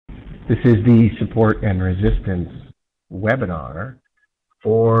This is the support and resistance webinar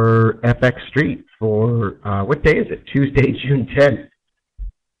for FX Street for, what day is it? Tuesday, June 10th,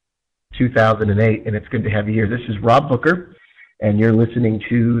 2008, and it's good to have you here. This is Rob Booker, and you're listening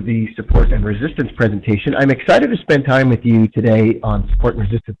to the support and resistance presentation. I'm excited to spend time with you today on support and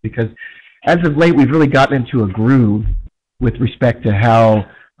resistance because as of late, we've really gotten into a groove with respect to how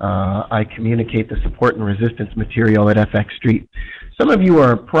I communicate the support and resistance material at FX Street. Some of you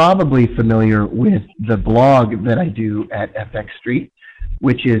are probably familiar with the blog that I do at FX Street,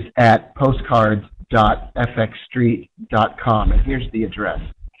 which is at postcards.fxstreet.com, and here's the address.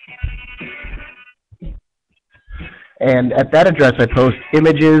 And at that address, I post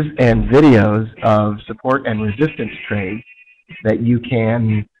images and videos of support and resistance trades that you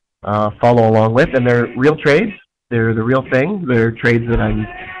can follow along with, and they're real trades. They're the real thing. They're trades that I'm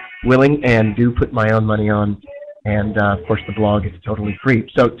willing and do put my own money on, and of course the blog is totally free.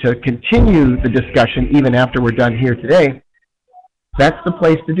 So to continue the discussion even after we're done here today, that's the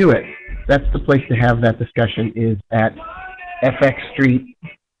place to do it. That's the place to have that discussion is at FX Street,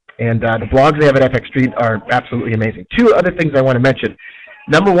 and the blogs they have at FX Street are absolutely amazing. Two other things I want to mention.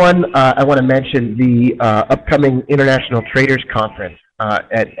 Number one, I want to mention the upcoming International Traders Conference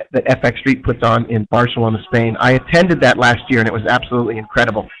that FX Street puts on in Barcelona, Spain. I attended that last year, and it was absolutely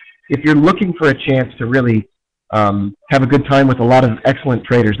incredible. If you're looking for a chance to really have a good time with a lot of excellent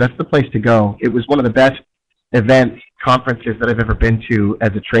traders, that's the place to go. It was one of the best events, conferences that I've ever been to as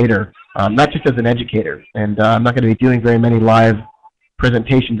a trader, not just as an educator. And I'm not going to be doing very many live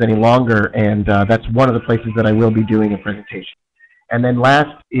presentations any longer, and that's one of the places that I will be doing a presentation. And then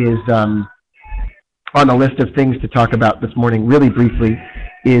last is on the list of things to talk about this morning, really briefly,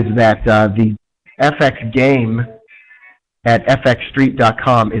 is that the FX game at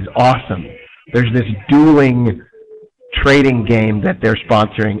fxstreet.com is awesome. There's this dueling trading game that they're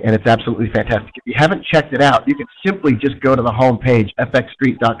sponsoring, and it's absolutely fantastic. If you haven't checked it out, you can simply just go to the home page,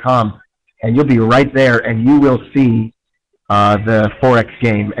 fxstreet.com, and you'll be right there, and you will see the Forex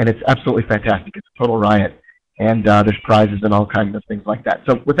game, and it's absolutely fantastic. It's a total riot, and there's prizes and all kinds of things like that.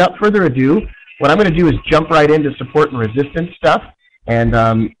 So without further ado, what I'm going to do is jump right into support and resistance stuff. And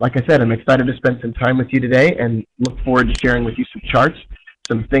like I said, I'm excited to spend some time with you today and look forward to sharing with you some charts,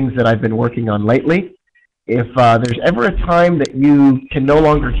 some things that I've been working on lately. If there's ever a time that you can no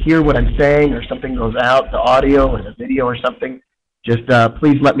longer hear what I'm saying or something goes out, the audio or the video or something, just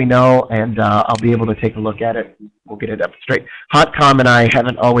please let me know, and I'll be able to take a look at it. We'll get it up straight. HotCom and I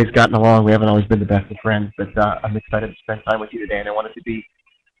haven't always gotten along. We haven't always been the best of friends, but I'm excited to spend time with you today, and I want it to be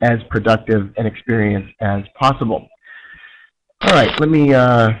as productive and experienced as possible. All right, let me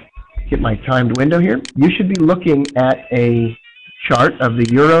get my timed window here. You should be looking at a chart of the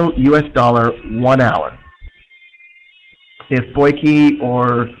Euro US dollar 1 hour. If Boyke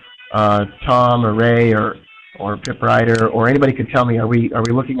or Tom or Ray or Pip Ryder or anybody could tell me, are we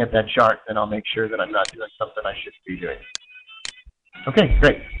looking at that chart, then I'll make sure that I'm not doing something I shouldn't be doing. Okay,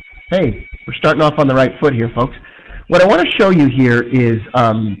 great. Hey, we're starting off on the right foot here, folks. What I want to show you here is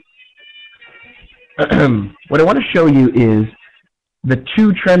the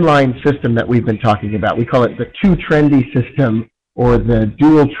two trend line system that we've been talking about. We call it the two trendy system or the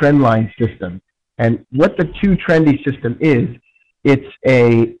dual trend line system. And what the two trendy system is, it's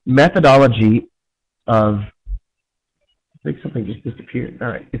a methodology of, I think something just disappeared. All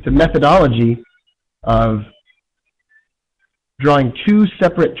right, it's a methodology of drawing two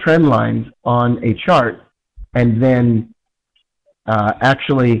separate trend lines on a chart and then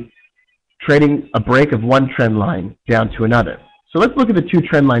actually trading a break of one trend line down to another. So let's look at the two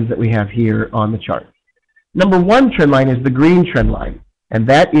trend lines that we have here on the chart. Number one trend line is the green trend line, and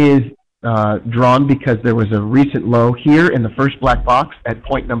that is drawn because there was a recent low here in the first black box at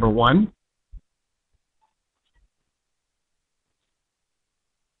point number 1.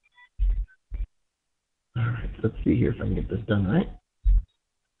 All right, let's see here if I can get this done right.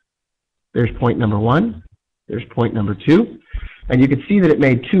 There's point number 1. There's point number 2. And you can see that it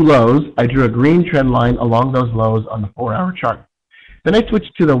made two lows. I drew a green trend line along those lows on the 4-hour chart. Then I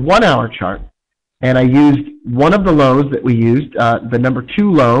switched to the 1-hour chart, and I used one of the lows that we used, the number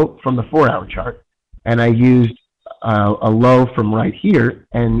 2 low from the 4-hour chart, and I used a low from right here.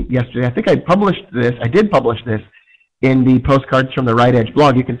 And yesterday, I think I did publish this in the Postcards from the Right Edge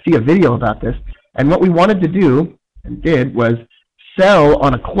blog. You can see a video about this. And what we wanted to do, and did, was sell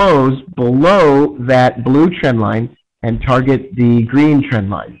on a close below that blue trend line and target the green trend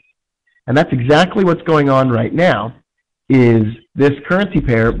line. And that's exactly what's going on right now, is this currency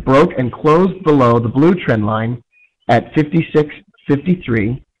pair broke and closed below the blue trend line at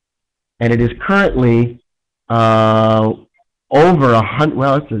 56.53, and it is currently over 100,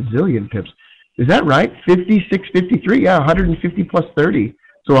 well, it's a zillion pips. Is that right? 56.53, yeah, 150 plus 30.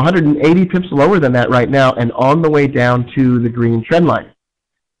 So 180 pips lower than that right now and on the way down to the green trend line.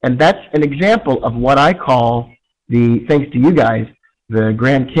 And that's an example of what I call the, thanks to you guys, the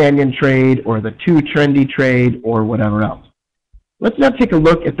Grand Canyon trade or the too trendy trade or whatever else. Let's now take a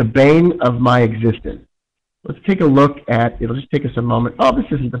look at the bane of my existence. Let's take a look at, it'll just take us a moment. Oh, this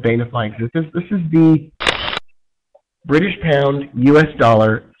isn't the bane of my existence. This is the British pound US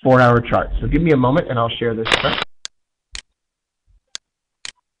dollar 4-hour chart. So give me a moment and I'll share this chart.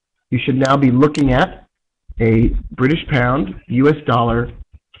 You should now be looking at a British pound US dollar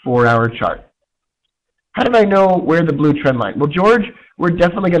 4-hour chart. How did I know where the blue trend line? Well, George, we're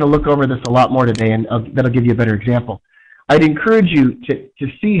definitely going to look over this a lot more today, and that'll give you a better example. I'd encourage you to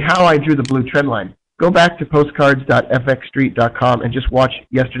see how I drew the blue trend line. Go back to postcards.fxstreet.com and just watch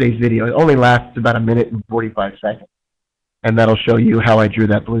yesterday's video. It only lasts about 1 minute and 45 seconds, and that'll show you how I drew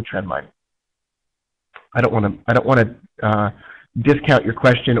that blue trend line. I don't want to discount your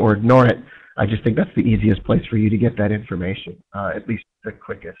question or ignore it. I just think that's the easiest place for you to get that information, at least the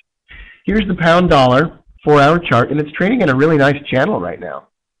quickest. Here's the pound dollar 4-hour chart, and it's trading in a really nice channel right now.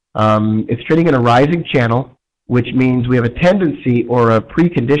 It's trading in a rising channel, which means we have a tendency or a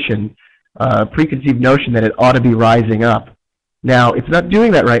precondition, preconceived notion that it ought to be rising up. Now, it's not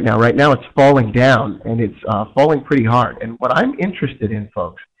doing that right now. Right now, it's falling down, and it's falling pretty hard. And what I'm interested in,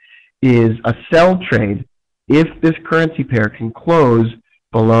 folks, is a sell trade if this currency pair can close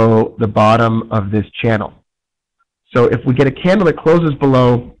below the bottom of this channel. So if we get a candle that closes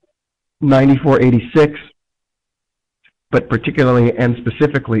below 94.86, but particularly and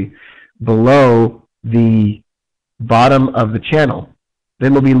specifically below the bottom of the channel,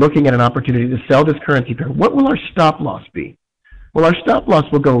 then we'll be looking at an opportunity to sell this currency pair. What will our stop loss be? Well, our stop loss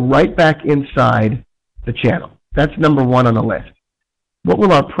will go right back inside the channel. That's number one on the list. What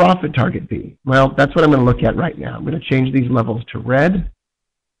will our profit target be? Well, that's what I'm going to look at right now. I'm going to change these levels to red,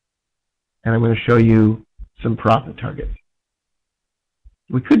 and I'm going to show you some profit targets.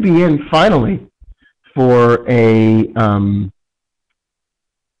 We could be in finally for a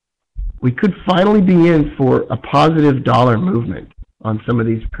positive dollar movement on some of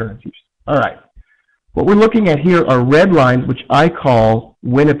these currencies. All right. What we're looking at here are red lines, which I call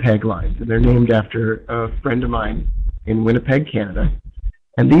Winnipeg lines, and they're named after a friend of mine in Winnipeg, Canada.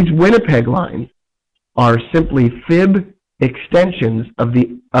 And these Winnipeg lines are simply fib extensions of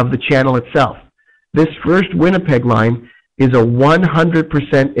the channel itself. This first Winnipeg line is a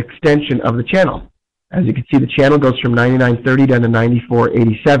 100% extension of the channel. As you can see, the channel goes from 99.30 down to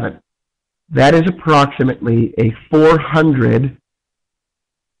 94.87. That is approximately a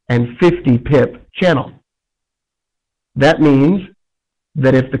 450 pip channel. That means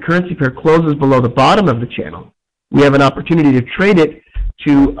that if the currency pair closes below the bottom of the channel, we have an opportunity to trade it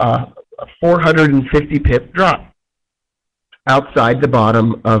to a 450 pip drop outside the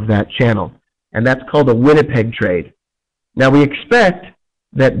bottom of that channel. And that's called a Winnipeg trade. Now we expect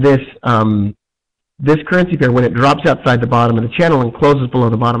that this currency pair, when it drops outside the bottom of the channel and closes below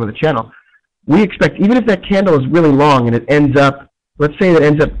the bottom of the channel, we expect, even if that candle is really long and it ends up, let's say it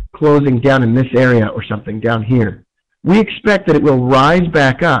ends up closing down in this area or something down here, we expect that it will rise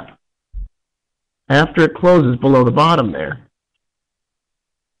back up after it closes below the bottom there.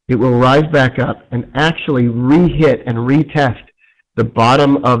 It will rise back up and actually re-hit and retest the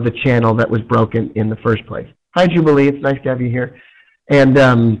bottom of the channel that was broken in the first place. Hi, Jubilee. It's nice to have you here. And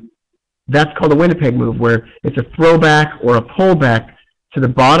that's called a Winnipeg move, where it's a throwback or a pullback to the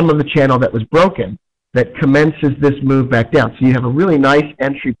bottom of the channel that was broken that commences this move back down. So you have a really nice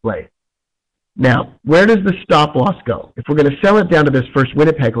entry play. Now, where does the stop loss go? If we're going to sell it down to this first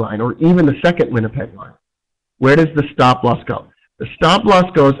Winnipeg line or even the second Winnipeg line, where does the stop loss go? The stop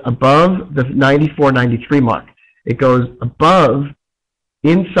loss goes above the 94.93 mark. It goes above,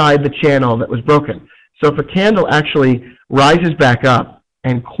 inside the channel that was broken. So if a candle actually rises back up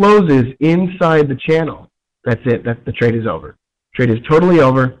and closes inside the channel, that's it. The trade is over. Trade is totally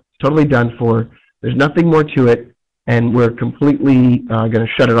over, totally done for. There's nothing more to it, and we're completely going to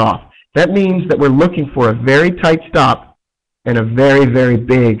shut it off. That means that we're looking for a very tight stop and a very, very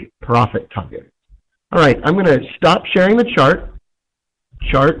big profit target. All right, I'm going to stop sharing the chart.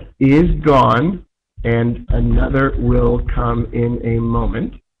 Chart is gone, and another will come in a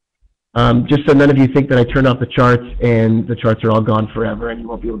moment. Just so none of you think that I turned off the charts and the charts are all gone forever and you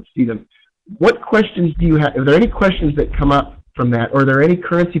won't be able to see them. What questions do you have? Are there any questions that come up from that? Or are there any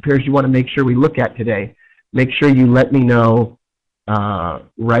currency pairs you want to make sure we look at today? Make sure you let me know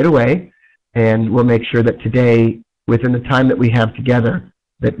right away, and we'll make sure that today, within the time that we have together,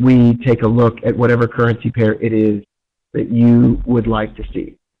 that we take a look at whatever currency pair it is that you would like to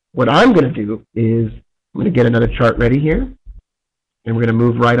see. What I'm going to do is I'm going to get another chart ready here, and we're going to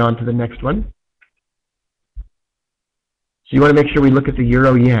move right on to the next one. So you want to make sure we look at the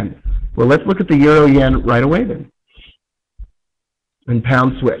euro-yen. Well, let's look at the euro-yen right away then. And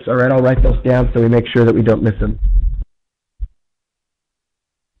pound Swiss. All right, I'll write those down so we make sure that we don't miss them.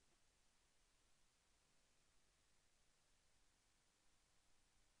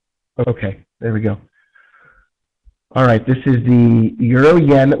 Okay, there we go. All right, this is the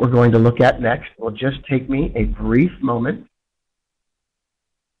euro-yen that we're going to look at next. It will just take me a brief moment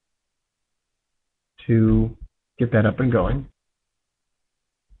to get that up and going.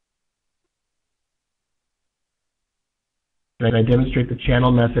 And I demonstrate the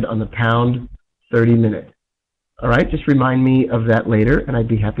channel method on the pound 30-minute. All right, just remind me of that later, and I'd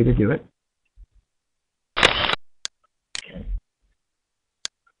be happy to do it. Okay.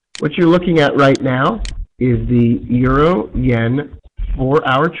 What you're looking at right now is the euro-yen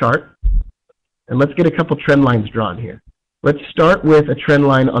 4-hour chart. And let's get a couple trend lines drawn here. Let's start with a trend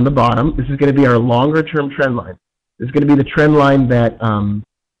line on the bottom. This is going to be our longer-term trend line. This is going to be the trend line that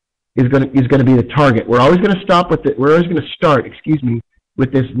is going to be the target. We're always going to start, with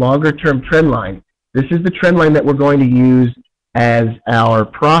this longer-term trend line. This is the trend line that we're going to use as our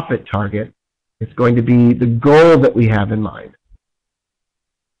profit target. It's going to be the goal that we have in mind.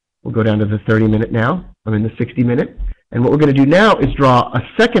 We'll go down to the 30-minute now. I'm in the 60-minute. And what we're going to do now is draw a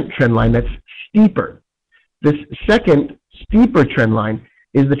second trend line that's steeper. This second steeper trend line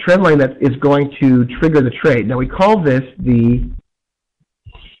is the trend line that is going to trigger the trade. Now we call this the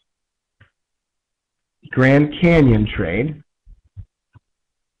Grand Canyon trade,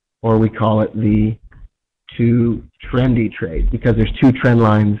 or we call it the too trendy trade, because there's two trend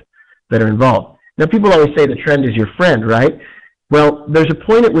lines that are involved. Now people always say the trend is your friend, right? Well, there's a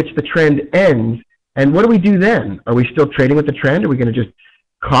point at which the trend ends, and what do we do then? Are we still trading with the trend? Are we going to just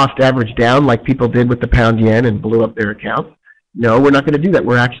cost average down like people did with the pound yen and blew up their accounts? No, we're not going to do that.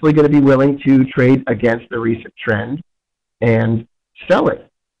 We're actually going to be willing to trade against the recent trend and sell it.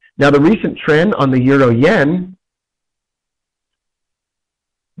 Now, the recent trend on the euro-yen,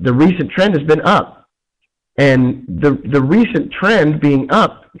 the recent trend has been up. And the recent trend being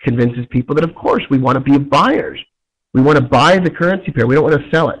up convinces people that, of course, we want to be buyers. We want to buy the currency pair. We don't want to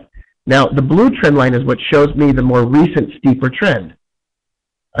sell it. Now, the blue trend line is what shows me the more recent steeper trend.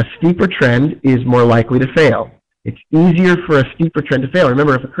 A steeper trend is more likely to fail. It's easier for a steeper trend to fail.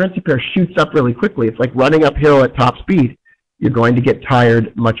 Remember, if a currency pair shoots up really quickly, it's like running uphill at top speed. You're going to get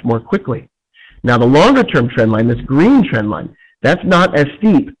tired much more quickly. Now, the longer-term trend line, this green trend line, that's not as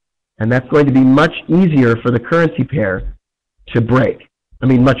steep, and that's going to be much easier for the currency pair to break. I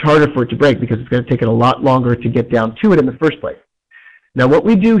mean, much harder for it to break because it's going to take it a lot longer to get down to it in the first place. Now, what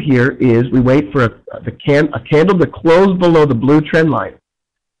we do here is we wait for a candle to close below the blue trend line.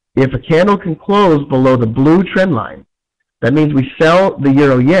 If a candle can close below the blue trend line, that means we sell the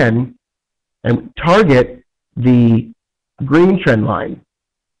euro-yen and target the green trend line.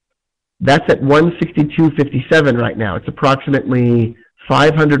 That's at 162.57 right now. It's approximately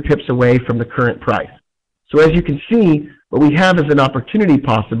 500 pips away from the current price. So as you can see, what we have is an opportunity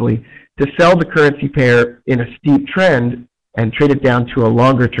possibly to sell the currency pair in a steep trend and trade it down to a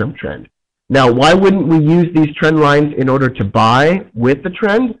longer term trend. Now, why wouldn't we use these trend lines in order to buy with the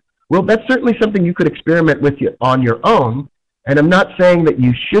trend? Well, that's certainly something you could experiment with on your own, and I'm not saying that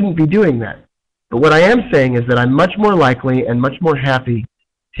you shouldn't be doing that. But what I am saying is that I'm much more likely and much more happy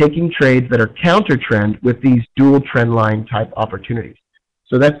taking trades that are counter trend with these dual trend line type opportunities.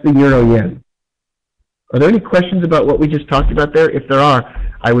 So that's the euro-yen. Are there any questions about what we just talked about there? If there are,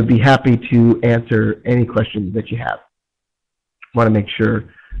 I would be happy to answer any questions that you have. I want to make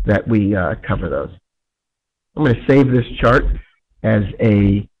sure that we cover those. I'm going to save this chart as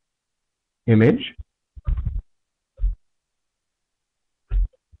a image.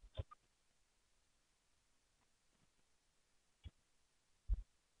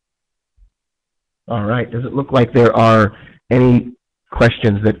 All right, doesn't look like there are any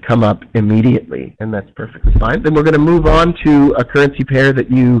questions that come up immediately, and that's perfectly fine. Then we're going to move on to a currency pair that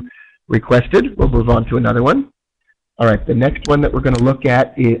you requested. We'll move on to another one. All right, the next one that we're going to look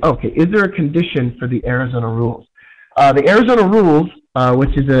at is, okay, is there a condition for the Arizona rules? The Arizona rules,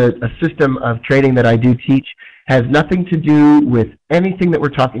 which is a system of trading that I do teach, has nothing to do with anything that we're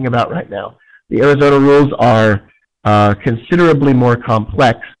talking about right now. The Arizona rules are considerably more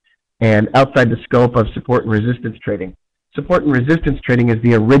complex and outside the scope of support and resistance trading. Support and resistance trading is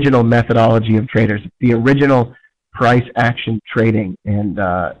the original methodology of traders. It's the original price action trading, and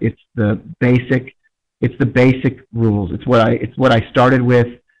it's the basic rules. It's what I started with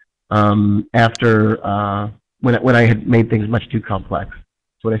after when I had made things much too complex.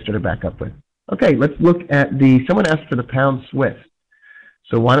 That's what I started back up with. Okay, let's look at someone asked for the pound Swiss.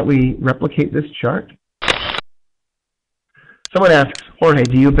 So why don't we replicate this chart? Someone asks, Jorge,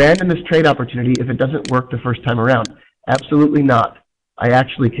 do you abandon this trade opportunity if it doesn't work the first time around? Absolutely not. I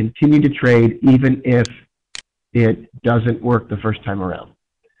actually continue to trade even if it doesn't work the first time around.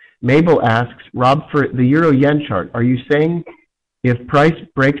 Mabel asks, Rob, for the Euro-Yen chart, are you saying if price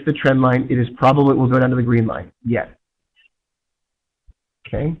breaks the trend line, it is probable it will go down to the green line? Yes.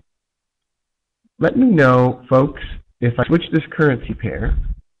 Okay. Let me know, folks, if I switch this currency pair,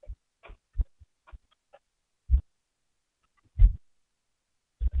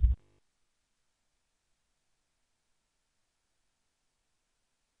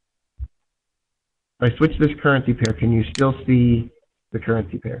 can you still see the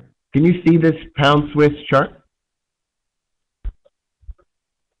currency pair? Can you see this pound Swiss chart?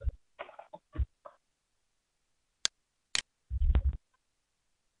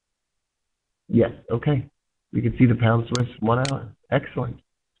 Yes, okay. We can see the pound Swiss 1 hour. Excellent.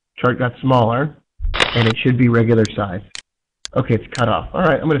 Chart got smaller, and it should be regular size. Okay, it's cut off. All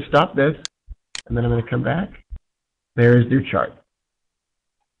right, I'm going to stop this, and then I'm going to come back. There's your chart.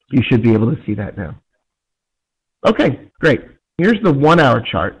 You should be able to see that now. Okay, great. Here's the 1 hour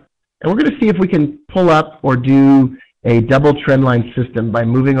chart, and we're going to see if we can pull up or do a double trend line system by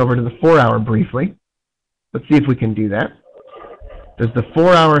moving over to the 4 hour briefly. Let's see if we can do that. Does the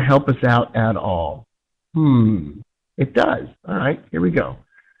 4 hour help us out at all? It does. All right, here we go.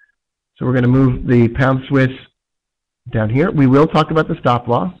 So we're going to move the pound Swiss down here. We will talk about the stop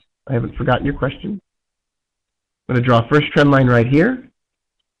loss. I haven't forgotten your question. I'm going to draw first trend line right here.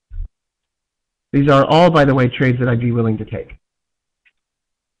 These are all, by the way, trades that I'd be willing to take.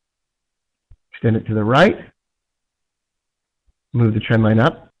 Extend it to the right. Move the trend line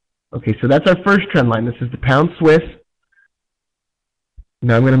up. Okay, so that's our first trend line. This is the pound Swiss.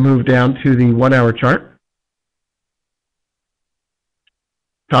 Now I'm going to move down to the 1 hour chart.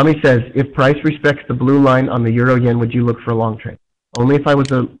 Tommy says, if price respects the blue line on the euro yen, would you look for a long trade? Only if I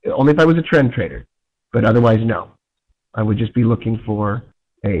was a trend trader, but otherwise no. I would just be looking for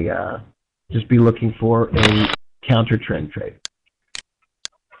a counter trend trade.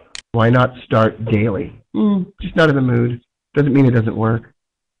 Why not start daily? Just not in the mood. Doesn't mean it doesn't work.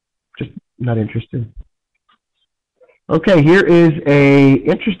 Just not interested. Okay, here is a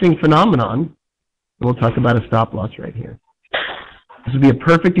interesting phenomenon, and we'll talk about a stop loss right here. This would be a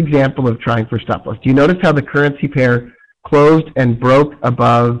perfect example of trying for stop loss. Do you notice how the currency pair closed and broke and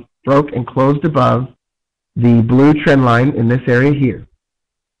closed above the blue trend line in this area here?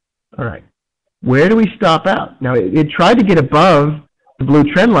 All right. Where do we stop out? Now, it tried to get above the blue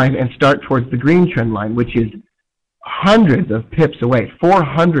trend line and start towards the green trend line, which is hundreds of pips away,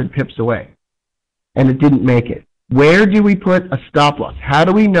 400 pips away, and it didn't make it. Where do we put a stop loss? How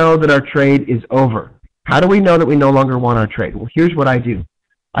do we know that our trade is over? How do we know that we no longer want our trade? Well, here's what I do.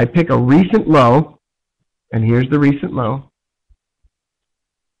 I pick a recent low, and here's the recent low.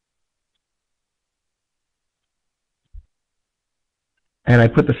 And I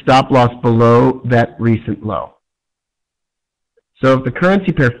put the stop loss below that recent low. So if the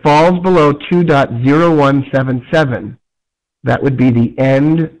currency pair falls below 2.0177, that would be the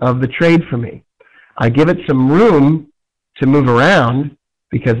end of the trade for me. I give it some room to move around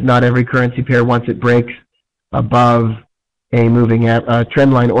because not every currency pair, once it breaks above a moving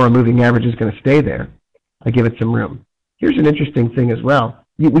trend line or a moving average, is going to stay there. I give it some room. Here's an interesting thing as well.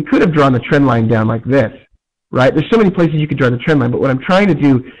 We could have drawn the trend line down like this, right? There's so many places you could draw the trend line, but what I'm trying to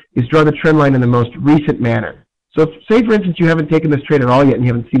do is draw the trend line in the most recent manner. So if, say, for instance, you haven't taken this trade at all yet and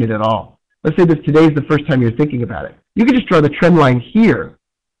you haven't seen it at all. Let's say that today's the first time you're thinking about it. You could just draw the trend line here.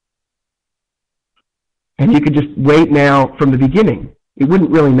 And you could just wait now from the beginning. It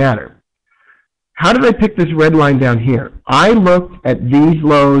wouldn't really matter. How did I pick this red line down here? I looked at these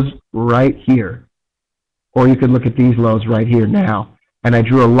lows right here. Or you could look at these lows right here now. And I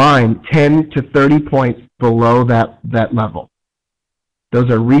drew a line 10 to 30 points below that level. Those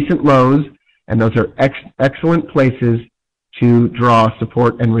are recent lows, and those are excellent places to draw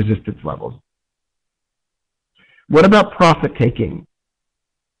support and resistance levels. What about profit taking?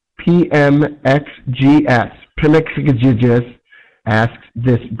 PMXGS asks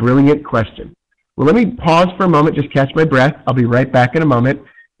this brilliant question. Well, let me pause for a moment, just catch my breath. I'll be right back in a moment,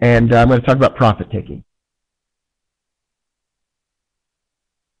 and I'm going to talk about profit taking.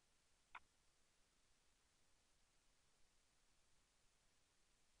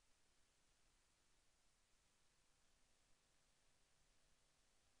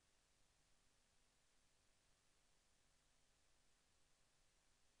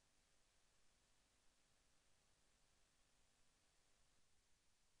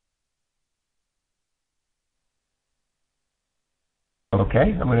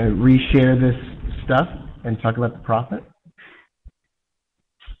 Okay, I'm going to reshare this stuff and talk about the profit.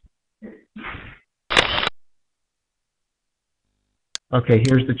 Okay,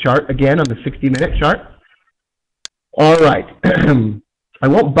 here's the chart again on the 60-minute chart. All right. I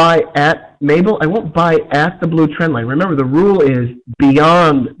won't buy at Mabel. I won't buy at the blue trend line. Remember, the rule is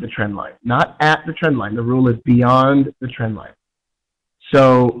beyond the trend line, not at the trend line. The rule is beyond the trend line.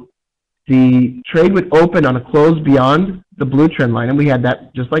 So the trade would open on a close beyond the blue trend line, and we had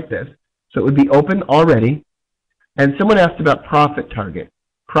that just like this. So it would be open already. And someone asked about profit target,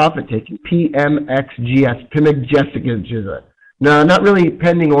 profit taking, PMXGS, PMXGS. No, not really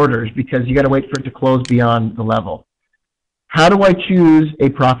pending orders because you got to wait for it to close beyond the level. How do I choose a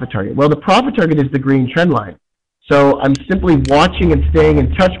profit target? Well, the profit target is the green trend line. So I'm simply watching and staying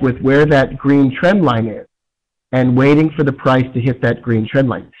in touch with where that green trend line is and waiting for the price to hit that green trend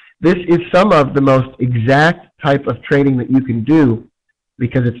line. This is some of the most exact type of trading that you can do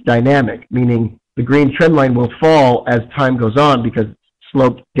because it's dynamic, meaning the green trend line will fall as time goes on because it's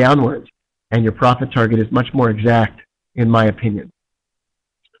sloped downwards, and your profit target is much more exact, in my opinion.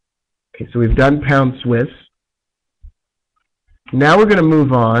 Okay, so we've done pound Swiss. Now we're going to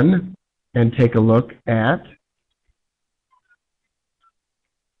move on and take a look at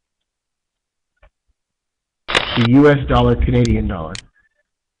the US dollar, Canadian dollar,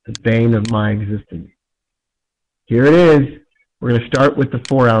 the bane of my existence. Here it is. We're going to start with the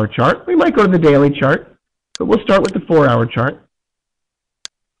 4-hour chart. We might go to the daily chart, but we'll start with the 4-hour chart.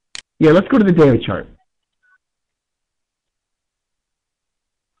 Yeah, let's go to the daily chart.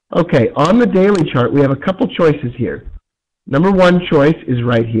 Okay, on the daily chart, we have a couple choices here. Number one choice is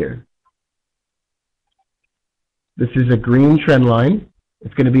right here. This is a green trend line.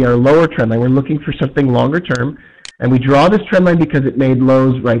 It's going to be our lower trend line. We're looking for something longer term. And we draw this trend line because it made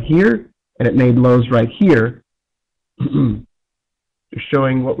lows right here, and it made lows right here. Just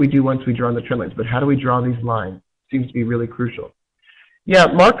showing what we do once we draw on the trend lines. But how do we draw these lines? Seems to be really crucial. Yeah,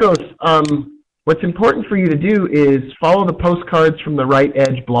 Marcos, what's important for you to do is follow the postcards from the Right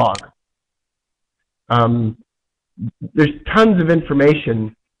Edge blog. There's tons of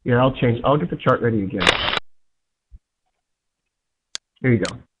information. Here, I'll get the chart ready again. There you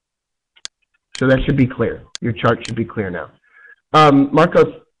go. So that should be clear. Your chart should be clear now.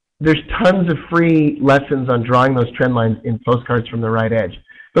 Marcos, there's tons of free lessons on drawing those trend lines in postcards from the Right Edge.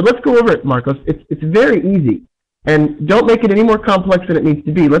 But let's go over it, Marcos. It's very easy. And don't make it any more complex than it needs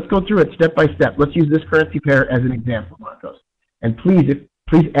to be. Let's go through it step by step. Let's use this currency pair as an example, Marcos. And please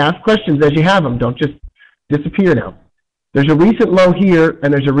ask questions as you have them. Don't just disappear now. There's a recent low here,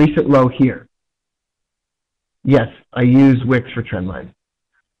 and there's a recent low here. Yes, I use Wix for trend lines.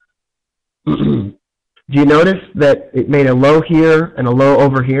 Do you notice that it made a low here and a low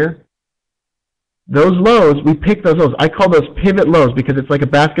over here? Those lows, we pick those lows. I call those pivot lows because it's like a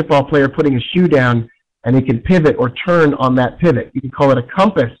basketball player putting a shoe down and he can pivot or turn on that pivot. You can call it a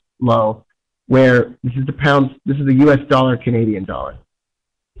compass low, where this is the pound, this is the US dollar, Canadian dollar.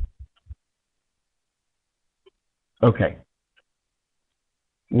 Okay.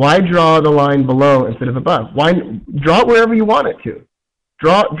 Why draw the line below instead of above? Why draw it wherever you want it to?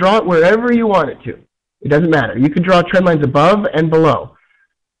 Draw it wherever you want it to. It doesn't matter. You can draw trend lines above and below.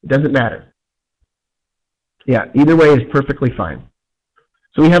 It doesn't matter. Yeah, either way is perfectly fine.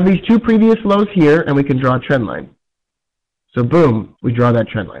 So we have these two previous lows here, and we can draw a trend line. So boom, we draw that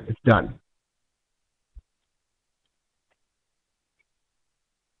trend line. It's done.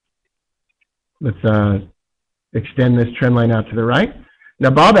 Let's extend this trend line out to the right.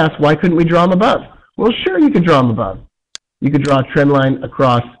 Now Bob asked, why couldn't we draw them above? Well, sure, you could draw them above. You could draw a trend line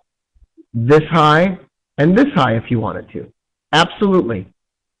across this high and this high if you wanted to. Absolutely.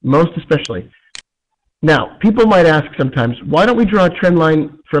 Most especially. Now, people might ask sometimes, why don't we draw a trend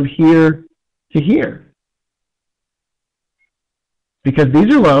line from here to here? Because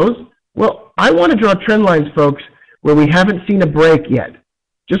these are lows. Well, I want to draw trend lines, folks, where we haven't seen a break yet,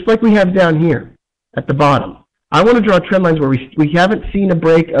 just like we have down here at the bottom. I want to draw trend lines where we haven't seen a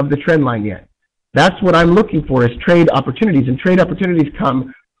break of the trend line yet. That's what I'm looking for, is trade opportunities, and trade opportunities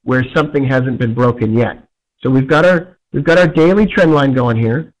come where something hasn't been broken yet. So we've got our daily trend line going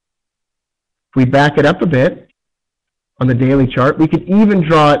here. If we back it up a bit on the daily chart, we could even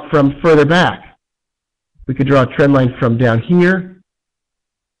draw it from further back. We could draw a trend line from down here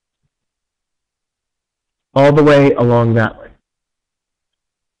all the way along that way.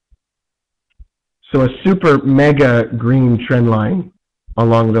 So a super mega green trend line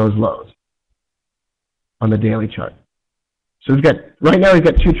along those lows on the daily chart. So right now we've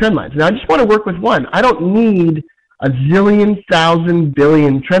got two trend lines. Now I just want to work with one. I don't need a zillion, thousand,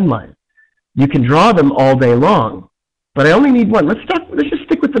 billion trend lines. You can draw them all day long, But I only need one. Let's just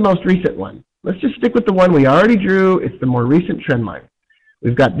stick with the most recent one. Let's just stick with the one we already drew. It's the more recent trend line.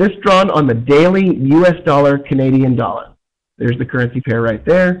 We've got this drawn on the daily US dollar, Canadian dollar. There's the currency pair right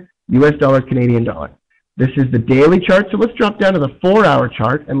there, US dollar, Canadian dollar. This is the daily chart, so let's drop down to the 4-hour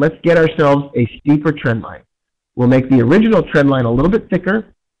chart and let's get ourselves a steeper trend line. We'll make the original trend line a little bit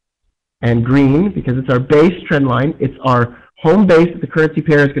thicker and green because it's our base trend line. It's our home base that the currency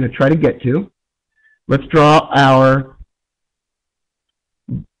pair is going to try to get to. Let's draw our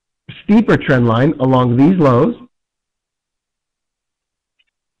steeper trend line along these lows.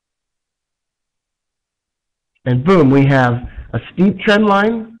 And boom, we have a steep trend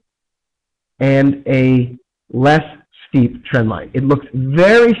line and a less steep trend line. It looks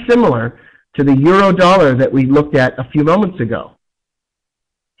very similar to the euro dollar that we looked at a few moments ago.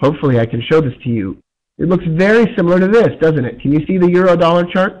 Hopefully I can show this to you. It looks very similar to this, doesn't it? Can you see the euro dollar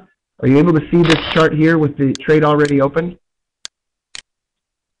chart? Are you able to see this chart here with the trade already open?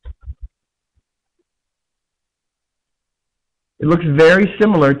 It looks very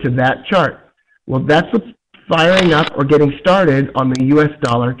similar to that chart. Well, that's what's firing up or getting started on the US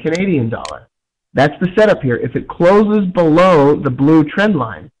dollar, Canadian dollar. That's the setup here. If it closes below the blue trend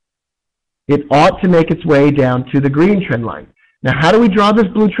line, it ought to make its way down to the green trend line. Now, how do we draw this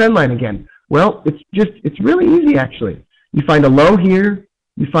blue trend line again? Well, it's really easy actually. You find a low here,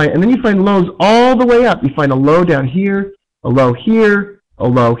 and then you find lows all the way up. You find a low down here, a low here, a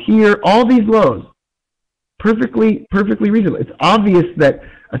low here, all these lows. Perfectly reasonable. It's obvious that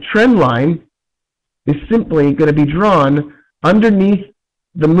a trend line is simply going to be drawn underneath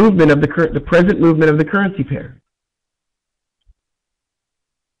the movement of the present movement of the currency pair.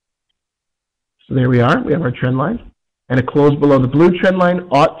 So there we are. We have our trend line, and a close below the blue trend line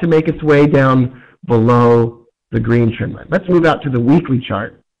ought to make its way down below the green trend line. Let's move out to the weekly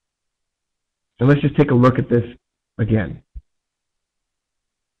chart, and let's just take a look at this again.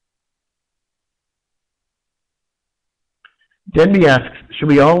 Denby asks, should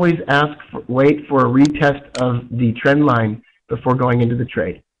we always wait for a retest of the trend line before going into the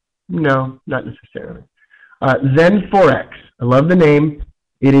trade? No, not necessarily. Zen Forex, I love the name.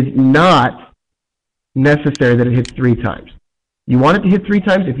 It is not necessary that it hits 3 times. You want it to hit 3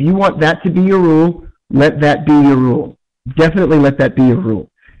 times. If you want that to be your rule, let that be your rule. Definitely let that be your rule.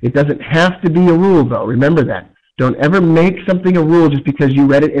 It doesn't have to be a rule, though. Remember that. Don't ever make something a rule just because you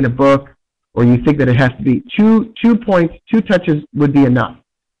read it in a book or you think that it has to be 2 points, 2 touches would be enough.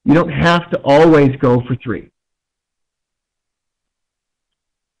 You don't have to always go for 3.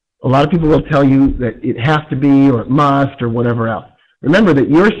 A lot of people will tell you that it has to be or it must or whatever else. Remember that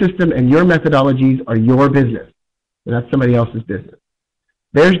your system and your methodologies are your business, and that's somebody else's business.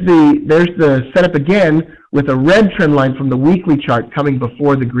 There's the setup again with a red trend line from the weekly chart coming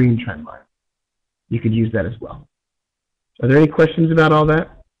before the green trend line. You could use that as well. Are there any questions about all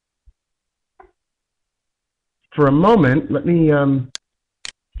that? For a moment, let me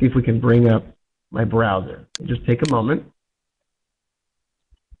see if we can bring up my browser. Just take a moment.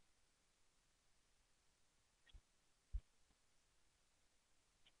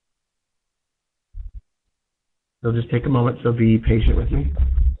 So just take a moment, so be patient with me.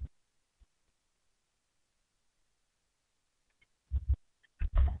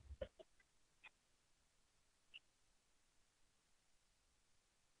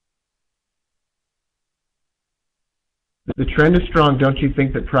 The trend is strong. Don't you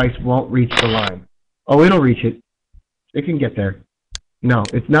think that price won't reach the line? Oh, it'll reach it. It can get there. No,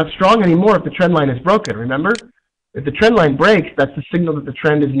 it's not strong anymore if the trend line is broken, remember? If the trend line breaks, that's the signal that the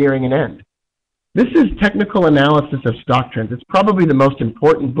trend is nearing an end. This is Technical Analysis of Stock Trends. It's probably the most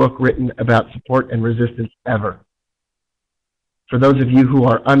important book written about support and resistance ever. For those of you who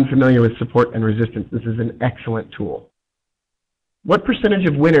are unfamiliar with support and resistance, this is an excellent tool. What percentage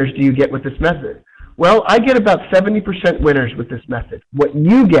of winners do you get with this method? Well, I get about 70% winners with this method. What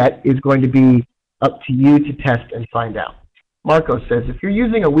you get is going to be up to you to test and find out. Marco says, if you're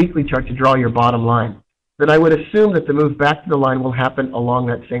using a weekly chart to draw your bottom line, then I would assume that the move back to the line will happen along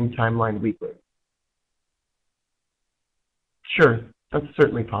that same timeline weekly. Sure, that's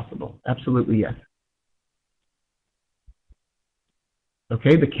certainly possible. Absolutely, yes.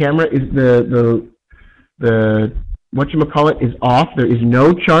 Okay, the camera is the whatchamacallit is off. There is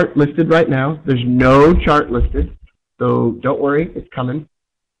no chart listed right now. There's no chart listed. So don't worry, it's coming.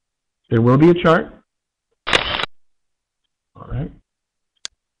 There will be a chart. All right.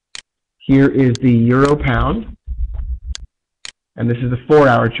 Here is the euro pound. And this is the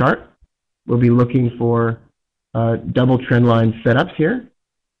 4-hour chart. We'll be looking for double trend line setups here.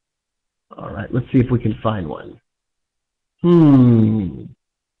 All right, let's see if we can find one.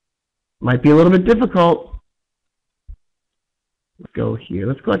 Might be a little bit difficult. Let's go here.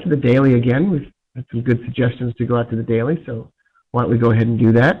 Let's go out to the daily again. We've had some good suggestions to go out to the daily, so why don't we go ahead and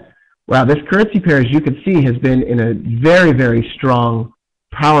do that? Wow, this currency pair, as you can see, has been in a very, very strong,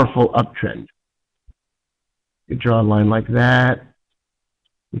 powerful uptrend. You could draw a line like that.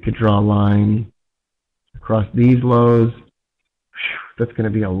 We could draw a line across these lows. That's going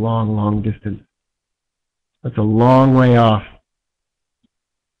to be a long, long distance. That's a long way off.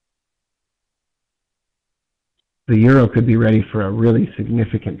 The euro could be ready for a really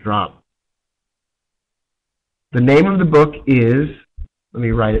significant drop. The name of the book is, let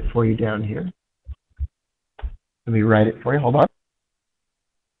me write it for you down here. Let me write it for you. Hold on.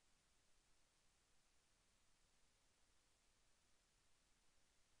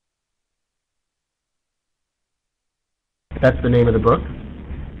 That's the name of the book.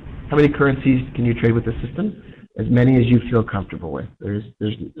 How many currencies can you trade with the system? As many as you feel comfortable with. There's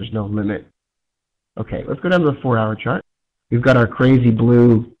no limit. Okay, let's go down to the 4-hour chart. We've got our crazy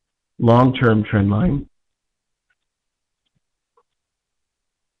blue long-term trend line.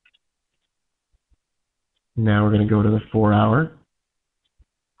 Now we're going to go to the 4-hour.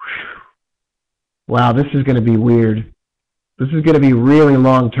 Wow, this is going to be weird. This is going to be really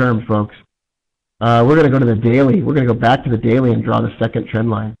long-term, folks. We're going to go to the daily. We're going to go back to the daily and draw the second trend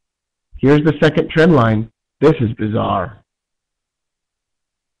line. Here's the second trend line. This is bizarre.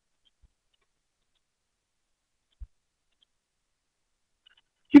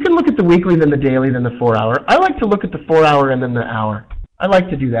 You can look at the weekly, then the daily, then the 4-hour. I like to look at the 4-hour and then the hour. I like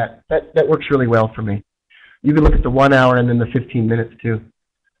to do that. That works really well for me. You can look at the 1 hour and then the 15 minutes too.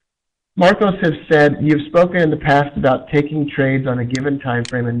 Marcos has said, you've spoken in the past about taking trades on a given time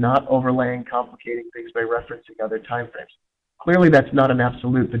frame and not overlaying complicating things by referencing other time frames. Clearly that's not an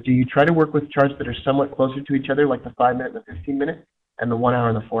absolute, but do you try to work with charts that are somewhat closer to each other, like the 5-minute and the 15-minute, and the 1 hour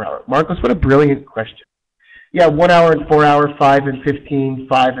and the 4-hour? Marcos, what a brilliant question. Yeah, 1 hour and 4 hour, 5 and 15,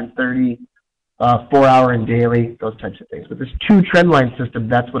 5 and 30, 4 hour and daily, those types of things. With this 2 trend line system,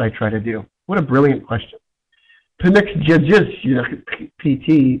 that's what I try to do. What a brilliant question. Pinix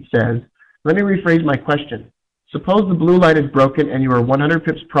PT says, let me rephrase my question. Suppose the blue line is broken and you are 100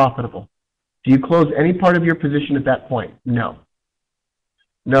 pips profitable. Do you close any part of your position at that point? No.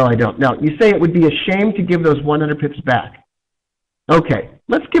 No, I don't. Now, you say it would be a shame to give those 100 pips back. Okay,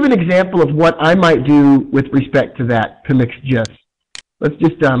 let's give an example of what I might do with respect to that, Pinix just. Let's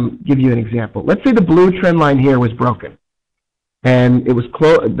just give you an example. Let's say the blue trend line here was broken. And it was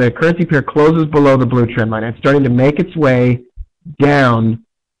the currency pair closes below the blue trend line. It's starting to make its way down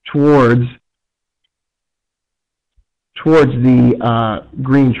towards the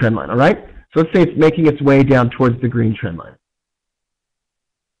green trend line, all right? So let's say it's making its way down towards the green trend line.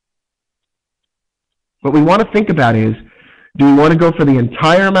 What we want to think about is, do we want to go for the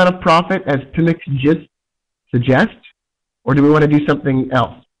entire amount of profit as Pinix just suggests, or do we want to do something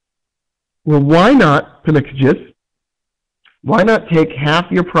else? Well, why not, Pinix just, why not take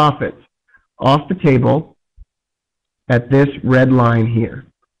half your profits off the table at this red line here,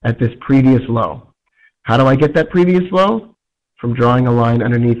 at this previous low? How do I get that previous low? From drawing a line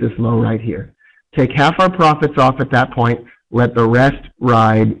underneath this low right here. Take half our profits off at that point, let the rest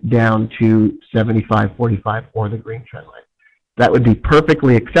ride down to 75.45 or the green trend line. That would be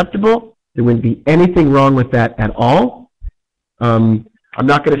perfectly acceptable. There wouldn't be anything wrong with that at all. I'm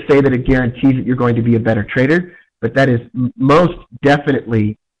not going to say that it guarantees that you're going to be a better trader, but that is most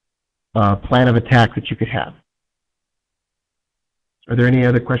definitely a plan of attack that you could have. Are there any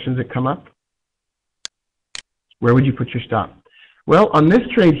other questions that come up? Where would you put your stop? Well, on this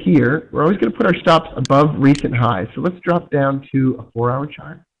trade here, we're always going to put our stops above recent highs. So let's drop down to a 4-hour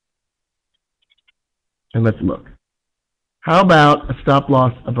chart. And let's look. How about a stop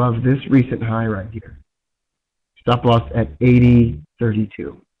loss above this recent high right here? Stop loss at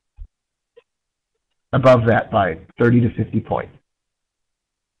 80.32. Above that by 30 to 50 points.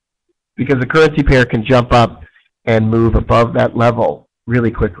 Because the currency pair can jump up and move above that level really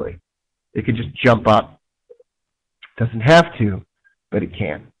quickly. It could just jump up. Doesn't have to, but it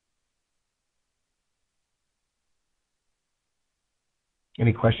can.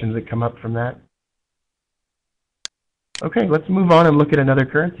 Any questions that come up from that? Okay, let's move on and look at another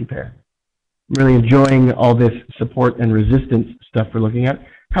currency pair. I'm really enjoying all this support and resistance stuff we're looking at.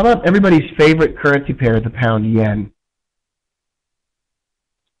 How about everybody's favorite currency pair, the pound yen?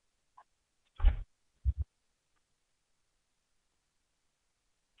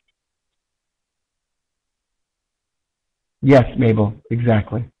 Yes, Mabel,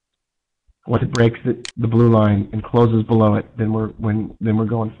 exactly. Once it breaks the blue line and closes below it, then we're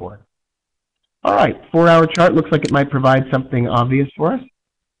going for it. All right, 4-hour chart looks like it might provide something obvious for us.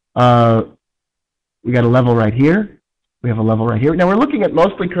 We got a level right here. We have a level right here. Now we're looking at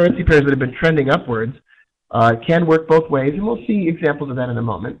mostly currency pairs that have been trending upwards. It can work both ways, and we'll see examples of that in a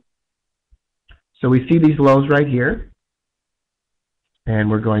moment. So we see these lows right here, and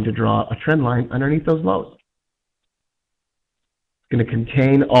we're going to draw a trend line underneath those lows. It's going to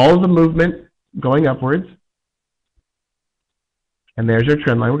contain all of the movement going upwards. And there's our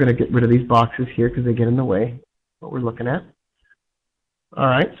trend line. We're going to get rid of these boxes here because they get in the way of what we're looking at. All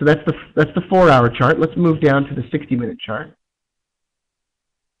right, so that's the 4-hour chart. Let's move down to the 60-minute chart.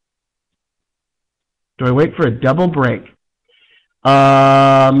 Do I wait for a double break?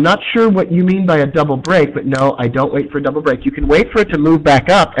 I'm not sure what you mean by a double break, but no, I don't wait for a double break. You can wait for it to move back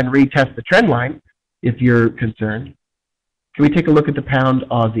up and retest the trend line if you're concerned. Can we take a look at the pound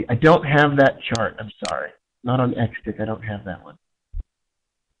Aussie? I don't have that chart. I'm sorry. Not on XTIC. I don't have that one.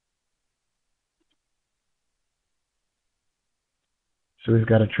 So we've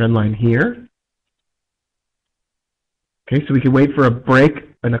got a trend line here. Okay, so we can wait for a break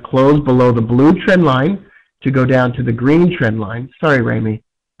and a close below the blue trend line to go down to the green trend line. Sorry, Ramy.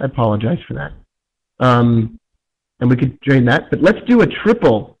 I apologize for that. And we could trade that, but let's do a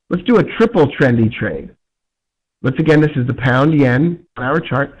triple. Let's do a triple trendy trade. Let's again, this is the pound yen on our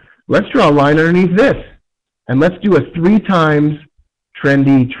chart. Let's draw a line underneath this, and let's do a 3 times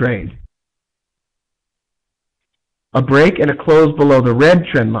trendy trade. A break and a close below the red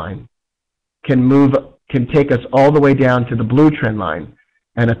trend line can take us all the way down to the blue trend line,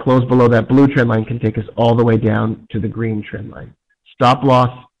 and a close below that blue trend line can take us all the way down to the green trend line. Stop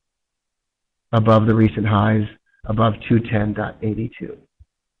loss above the recent highs, above 210.82.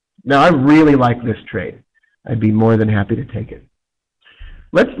 Now I really like this trade. I'd be more than happy to take it.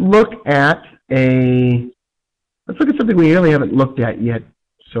 Let's look at something we really haven't looked at yet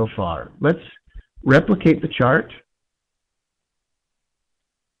so far. Let's replicate the chart.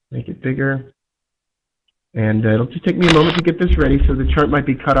 Make it bigger. And it'll just take me a moment to get this ready, so the chart might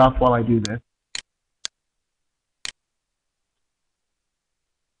be cut off while I do this.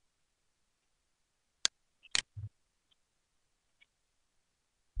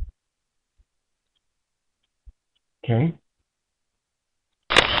 Okay.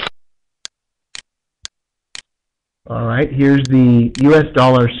 All right, here's the US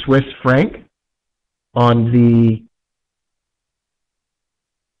dollar Swiss franc on the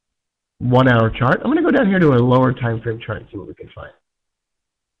 1-hour chart. I'm going to go down here to a lower time frame chart and see what we can find.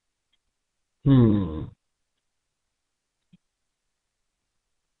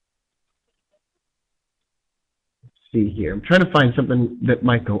 Let's see here. I'm trying to find something that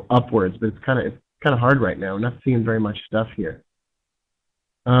might go upwards, but it's kind of hard right now. I'm not seeing very much stuff here.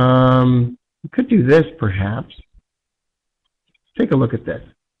 We could do this perhaps. Let's take a look at this.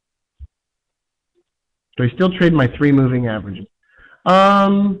 Do I still trade my 3 moving averages?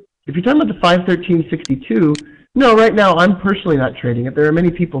 If you're talking about the 513.62, no, right now I'm personally not trading it. There are many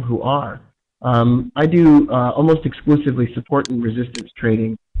people who are. I do almost exclusively support and resistance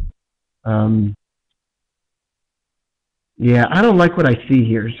trading. Yeah, I don't like what I see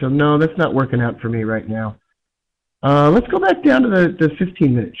here, so no, that's not working out for me right now. Let's go back down to the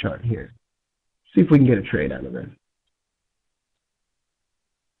 15-minute chart here. See if we can get a trade out of this.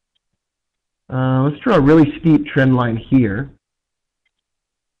 Let's draw a really steep trend line here.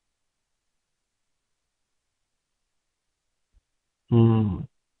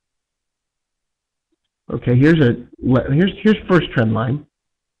 Okay, here's first trend line.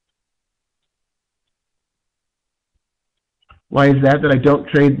 Why is that I don't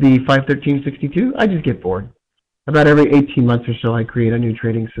trade the 513.62? I just get bored. About every 18 months or so, I create a new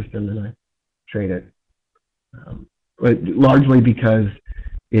trading system and I trade it. But largely because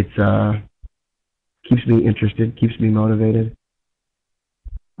it keeps me interested, keeps me motivated.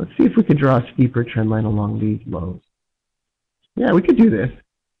 Let's see if we could draw a steeper trend line along these lows. Yeah, we could do this.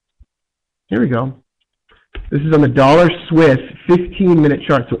 Here we go. This is on the dollar Swiss 15-minute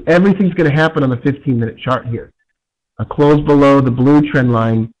chart. So everything's going to happen on the 15-minute chart here. A close below the blue trend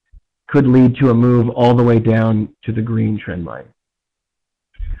line could lead to a move all the way down to the green trend line.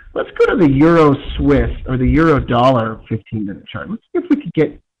 Let's go to the Euro Swiss or the Euro dollar 15-minute chart. Let's see if we could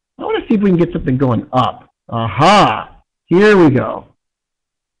get, I want to see if we can get something going up. Aha! Here we go.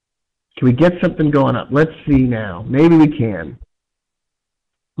 Can we get something going up? Let's see now. Maybe we can.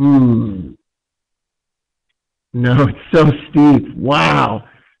 No, it's so steep. Wow.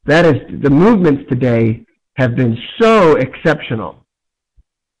 That is, the movements today have been so exceptional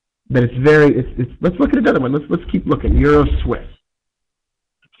that it's very, let's look at another one. Let's keep looking. Euro Swiss.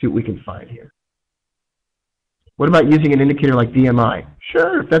 Let's see what we can find here. What about using an indicator like DMI?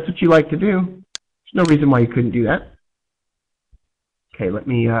 Sure, if that's what you like to do. There's no reason why you couldn't do that. Okay, let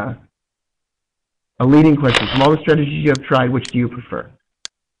me, A leading question. From all the strategies you have tried, which do you prefer?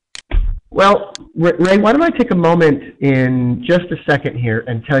 Well, Ray, why don't I take a moment in just a second here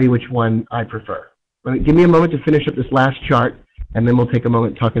and tell you which one I prefer. Give me a moment to finish up this last chart, and then we'll take a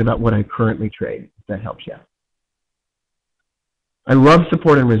moment talking about what I currently trade, if that helps you. I love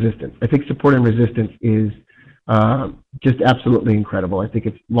support and resistance. I think support and resistance is just absolutely incredible. I think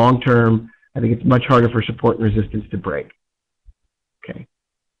it's long-term. I think it's much harder for support and resistance to break. Okay.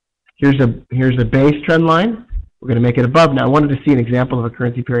 Here's a base trend line. We're going to make it above. Now, I wanted to see an example of a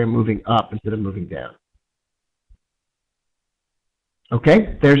currency pair moving up instead of moving down.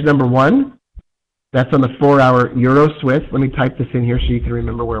 Okay, there's number one. That's on the 4-hour Euro-Swiss. Let me type this in here so you can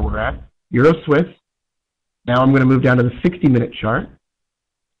remember where we're at. Euro-Swiss. Now I'm going to move down to the 60-minute chart.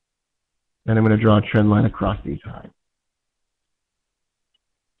 And I'm going to draw a trend line across these highs.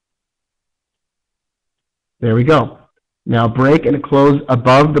 There we go. Now break and close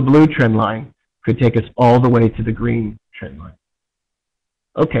above the blue trend line could take us all the way to the green trend line.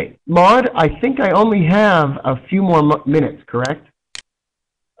 Okay, Maud, I think I only have a few more minutes, correct?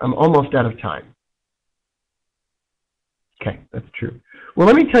 I'm almost out of time. Okay, that's true. Well,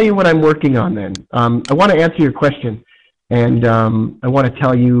 let me tell you what I'm working on then. I want to answer your question, and I want to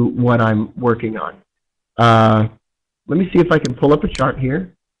tell you what I'm working on. Let me see if I can pull up a chart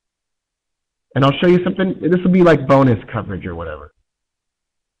here, and I'll show you something. This will be like bonus coverage or whatever.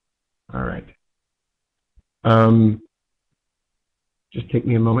 All right. Just take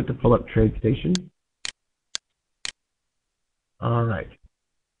me a moment to pull up TradeStation. All right.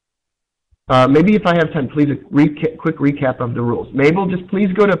 Maybe if I have time, please a quick recap of the rules. Mabel, just please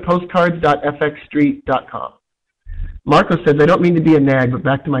go to postcards.fxstreet.com. Marco says, I don't mean to be a nag, but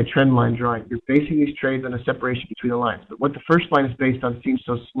back to my trend line drawing. You're basing these trades on a separation between the lines, but what the first line is based on seems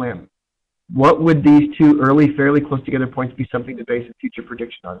so slim. What would these two early, fairly close together points be something to base a future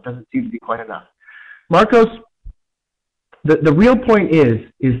prediction on? It doesn't seem to be quite enough. Marcos, the real point is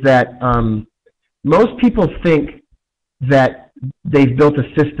that most people think that they've built a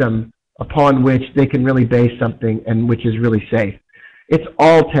system upon which they can really base something and which is really safe. It's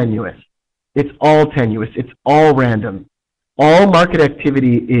all tenuous. It's all tenuous. It's all random. All market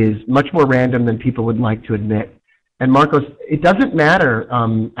activity is much more random than people would like to admit. And Marcos, it doesn't matter,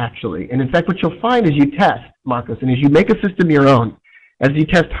 actually. And in fact, what you'll find as you test, Marcos, and as you make a system your own, as you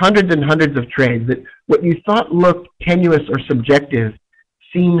test hundreds and hundreds of trades, that what you thought looked tenuous or subjective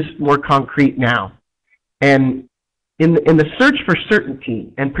seems more concrete now. And in the search for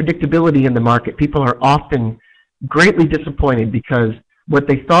certainty and predictability in the market, people are often greatly disappointed because what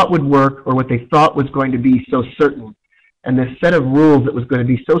they thought would work or what they thought was going to be so certain, and this set of rules that was going to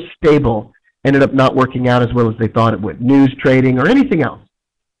be so stable ended up not working out as well as they thought it would. News trading or anything else.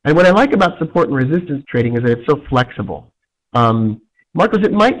 And what I like about support and resistance trading is that it's so flexible. Marcos,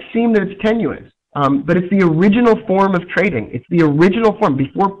 it might seem that it's tenuous, but it's the original form of trading. It's the original form.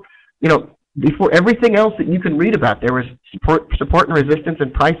 Before everything else that you can read about, there was support and resistance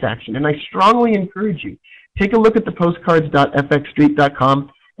and price action. And I strongly encourage you, take a look at the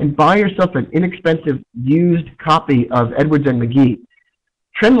postcards.fxstreet.com and buy yourself an inexpensive used copy of Edwards and McGee.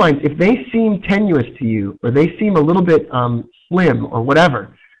 Trend lines, if they seem tenuous to you or they seem a little bit slim or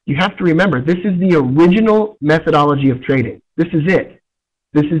whatever, you have to remember this is the original methodology of trading. This is it.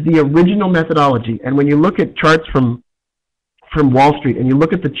 This is the original methodology. And when you look at charts from Wall Street and you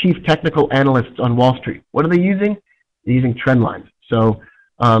look at the chief technical analysts on Wall Street, what are they using? They're using trend lines. So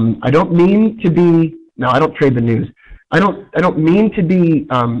I don't mean to be, no, I don't trade the news. I don't mean to be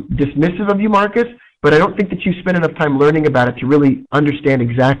dismissive of you, Marcus, but I don't think that you spend enough time learning about it to really understand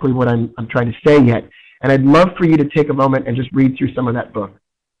exactly what I'm trying to say yet. And I'd love for you to take a moment and just read through some of that book.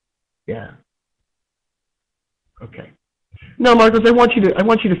 Yeah. Okay. No, Marcos, I want you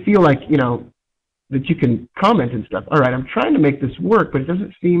to feel like, that you can comment and stuff. All right, I'm trying to make this work, but it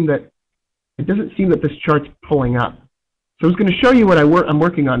doesn't seem that this chart's pulling up. So I was going to show you what I'm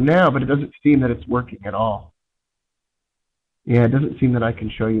working on now, but it doesn't seem that it's working at all. Yeah, it doesn't seem that I can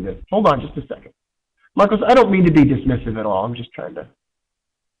show you this. Hold on just a second. Marcos, I don't mean to be dismissive at all. I'm just trying to,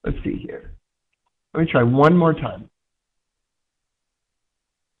 let's see here. Let me try one more time.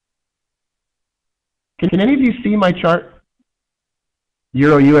 Can any of you see my chart?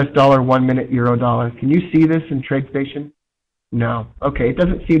 Euro US dollar, 1 minute euro dollar. Can you see this in TradeStation? No. Okay, it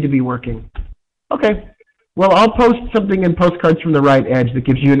doesn't seem to be working. Okay. Well, I'll post something in Postcards from the Right Edge that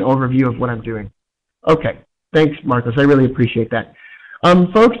gives you an overview of what I'm doing. Okay. Thanks, Marcos. I really appreciate that.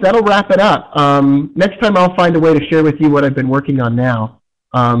 Folks, that'll wrap it up. Next time I'll find a way to share with you what I've been working on now.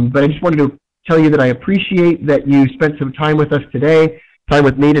 But I just wanted to tell you that I appreciate that you spent some time with us today, time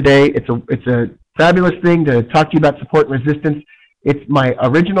with me today. It's a fabulous thing to talk to you about support and resistance. It's my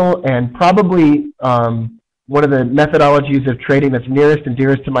original and probably one of the methodologies of trading that's nearest and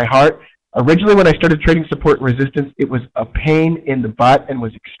dearest to my heart. Originally, when I started trading support and resistance, it was a pain in the butt and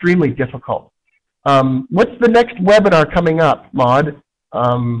was extremely difficult. What's the next webinar coming up, Maud?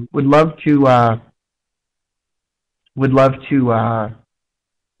 Would love to.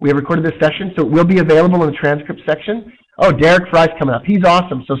 We have recorded this session, so it will be available in the transcript section. Oh, Derek Fry's coming up. He's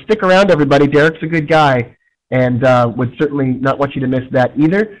awesome. So stick around, everybody. Derek's a good guy, and would certainly not want you to miss that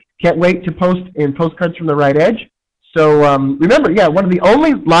either. Can't wait to post in Postcards from the Right Edge. So remember, yeah, one of the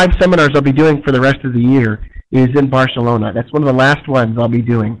only live seminars I'll be doing for the rest of the year is in Barcelona. That's one of the last ones I'll be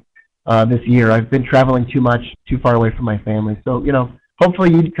doing this year. I've been traveling too much, too far away from my family. So, you know,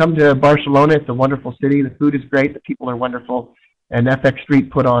 hopefully you'd come to Barcelona. It's a wonderful city. The food is great. The people are wonderful. And FX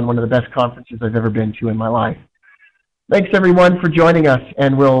Street put on one of the best conferences I've ever been to in my life. Thanks, everyone, for joining us.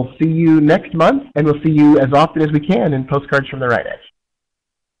 And we'll see you next month. And we'll see you as often as we can in Postcards from the Right Edge.